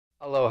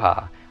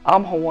Aloha,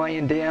 I'm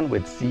Hawaiian Dan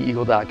with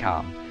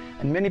SeaEagle.com,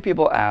 and many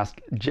people ask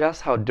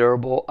just how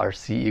durable are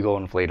Sea Eagle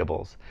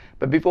inflatables.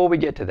 But before we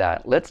get to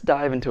that, let's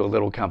dive into a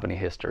little company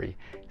history.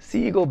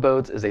 Sea Eagle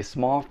Boats is a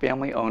small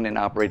family-owned and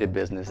operated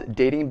business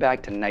dating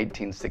back to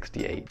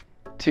 1968.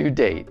 To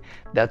date,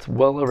 that's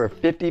well over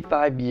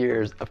 55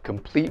 years of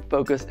complete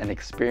focus and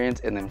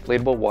experience in the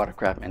inflatable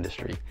watercraft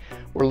industry.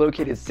 We're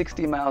located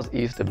 60 miles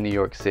east of New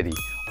York City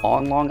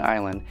on Long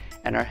Island,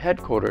 and our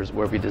headquarters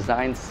where we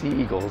design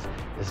Sea Eagles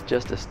is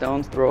just a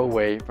stone's throw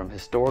away from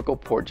historical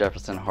Port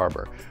Jefferson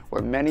Harbor,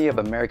 where many of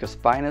America's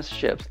finest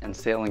ships and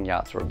sailing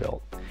yachts were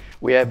built.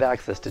 We have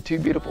access to 2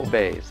 beautiful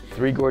bays,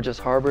 3 gorgeous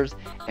harbors,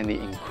 and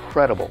the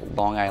incredible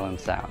Long Island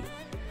Sound.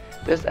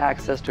 This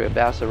access to a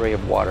vast array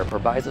of water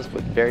provides us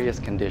with various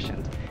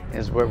conditions and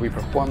is where we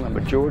perform the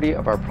majority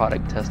of our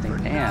product testing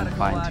and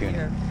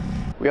fine-tuning.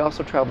 We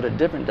also travel to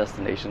different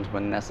destinations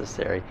when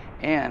necessary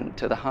and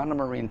to the Honda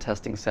Marine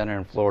Testing Center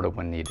in Florida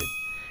when needed.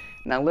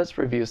 Now let's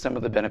review some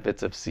of the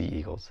benefits of Sea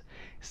Eagles.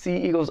 Sea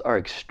Eagles are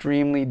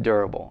extremely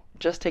durable.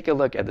 Just take a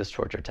look at this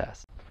torture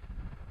test.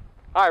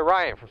 Hi,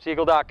 Ryan from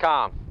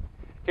SeaEagle.com.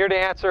 Here to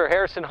answer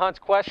Harrison Hunt's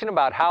question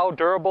about how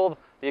durable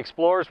the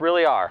Explorers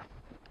really are.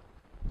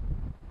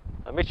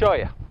 Let me show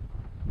you.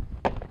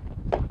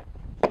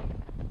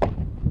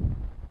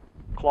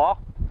 Claw.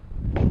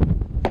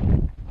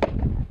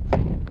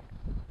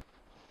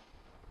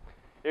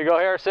 Here you go,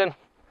 Harrison.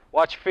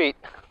 Watch your feet.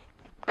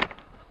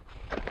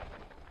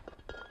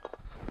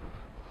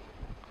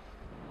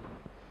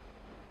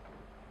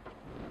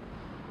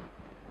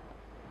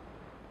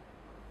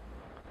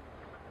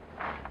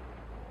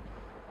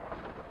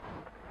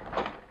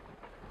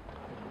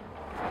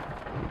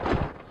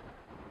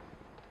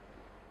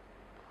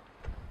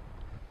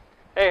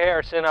 Hey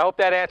Harrison, I hope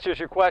that answers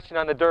your question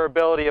on the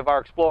durability of our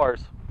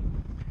Explorers.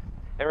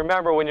 And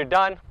remember, when you're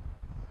done,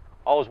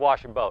 always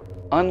wash your boat.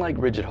 Unlike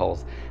rigid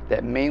hulls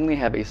that mainly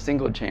have a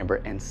single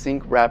chamber and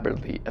sink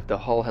rapidly if the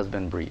hull has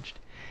been breached,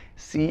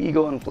 Sea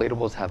Eagle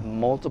inflatables have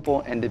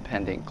multiple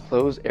independent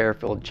closed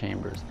air-filled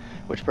chambers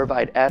which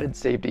provide added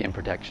safety and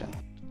protection.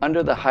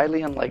 Under the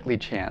highly unlikely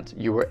chance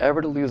you were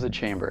ever to lose a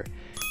chamber,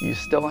 you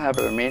still have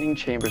remaining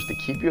chambers to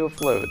keep you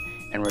afloat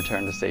and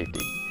return to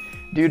safety.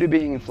 Due to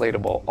being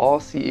inflatable, all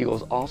Sea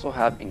Eagles also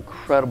have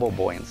incredible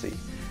buoyancy.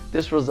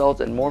 This results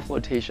in more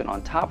flotation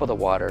on top of the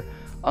water,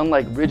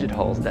 unlike rigid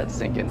hulls that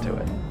sink into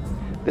it.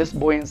 This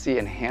buoyancy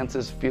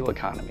enhances fuel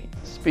economy,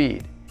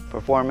 speed,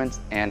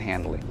 performance, and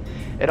handling.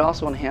 It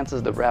also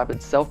enhances the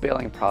rapid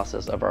self-bailing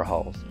process of our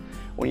hulls.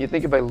 When you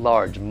think of a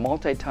large,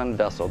 multi-ton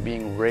vessel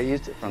being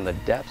raised from the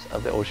depths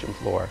of the ocean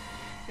floor,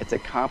 it's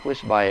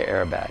accomplished via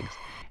airbags,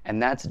 and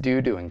that's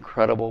due to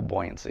incredible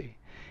buoyancy.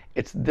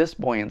 It's this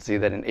buoyancy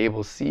that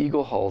enables Sea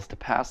Eagle hulls to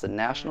pass the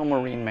National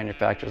Marine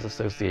Manufacturers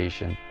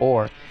Association,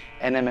 or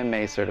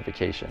NMMA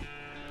certification.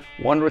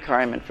 One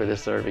requirement for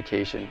this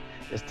certification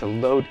is to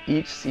load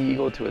each Sea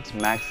Eagle to its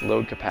max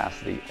load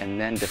capacity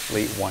and then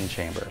deflate one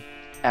chamber,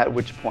 at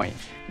which point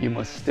you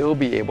must still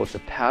be able to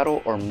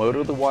paddle or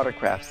motor the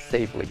watercraft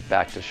safely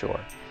back to shore.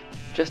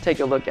 Just take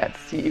a look at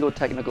Sea Eagle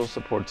Technical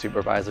Support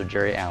Supervisor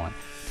Jerry Allen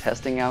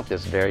testing out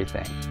this very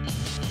thing.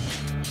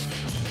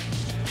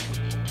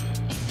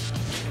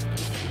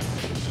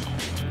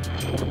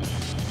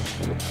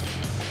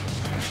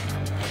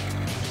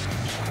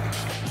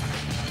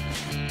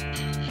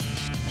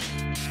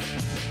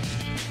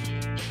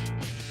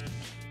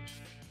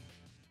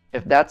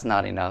 If that's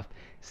not enough,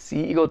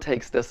 Sea Eagle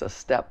takes this a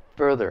step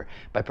further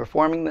by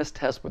performing this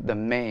test with the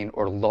main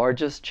or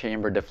largest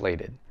chamber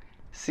deflated.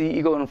 Sea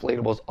Eagle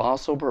inflatables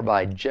also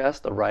provide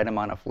just the right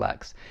amount of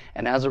flex,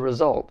 and as a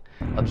result,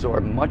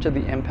 absorb much of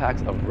the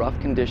impacts of rough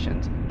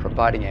conditions,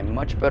 providing a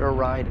much better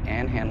ride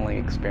and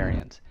handling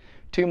experience.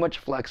 Too much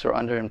flex or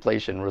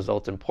underinflation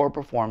results in poor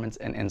performance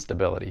and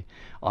instability.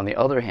 On the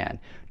other hand,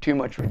 too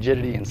much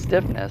rigidity and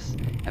stiffness,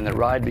 and the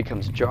ride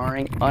becomes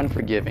jarring,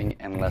 unforgiving,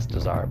 and less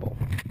desirable.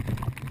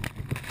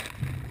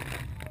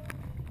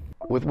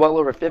 With well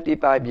over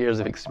 55 years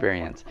of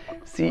experience,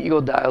 Sea Eagle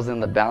dials in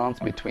the balance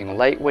between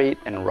lightweight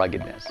and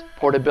ruggedness,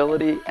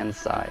 portability and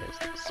size,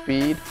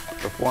 speed,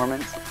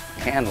 performance,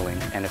 handling,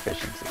 and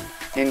efficiency.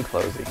 In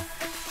closing,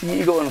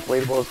 Sea Eagle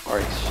inflatables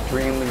are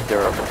extremely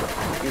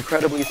durable,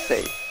 incredibly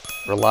safe,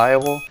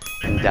 reliable,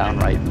 and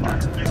downright fun.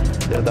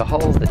 They're the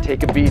hulls that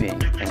take a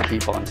beating and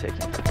keep on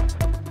ticking.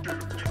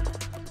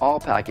 All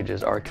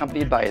packages are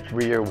accompanied by a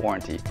 3-year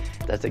warranty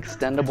that's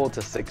extendable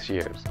to 6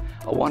 years,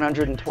 a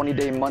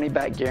 120-day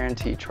money-back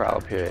guarantee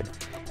trial period,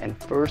 and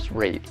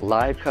first-rate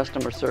live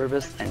customer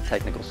service and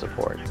technical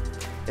support.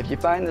 If you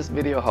find this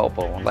video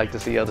helpful and would like to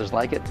see others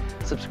like it,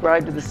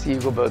 subscribe to the Sea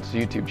Eagle Boats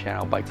YouTube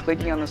channel by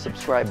clicking on the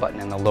subscribe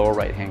button in the lower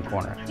right-hand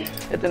corner.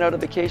 Hit the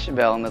notification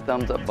bell and the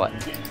thumbs up button,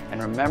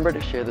 and remember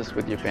to share this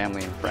with your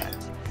family and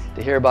friends.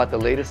 To hear about the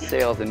latest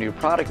sales and new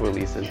product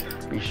releases,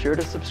 be sure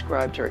to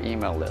subscribe to our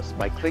email list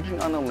by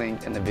clicking on the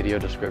link in the video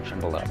description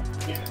below.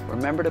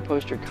 Remember to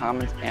post your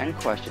comments and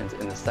questions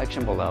in the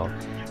section below,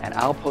 and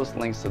I'll post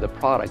links to the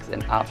products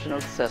and optional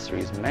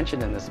accessories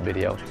mentioned in this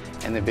video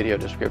in the video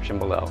description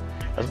below,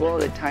 as well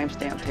as a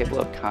timestamp table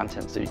of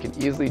contents so you can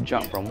easily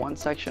jump from one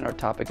section or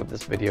topic of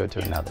this video to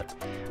another.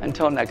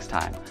 Until next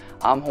time,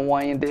 I'm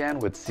Hawaiian Dan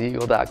with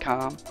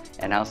SeaEagle.com,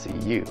 and I'll see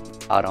you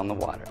out on the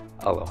water.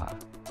 Aloha.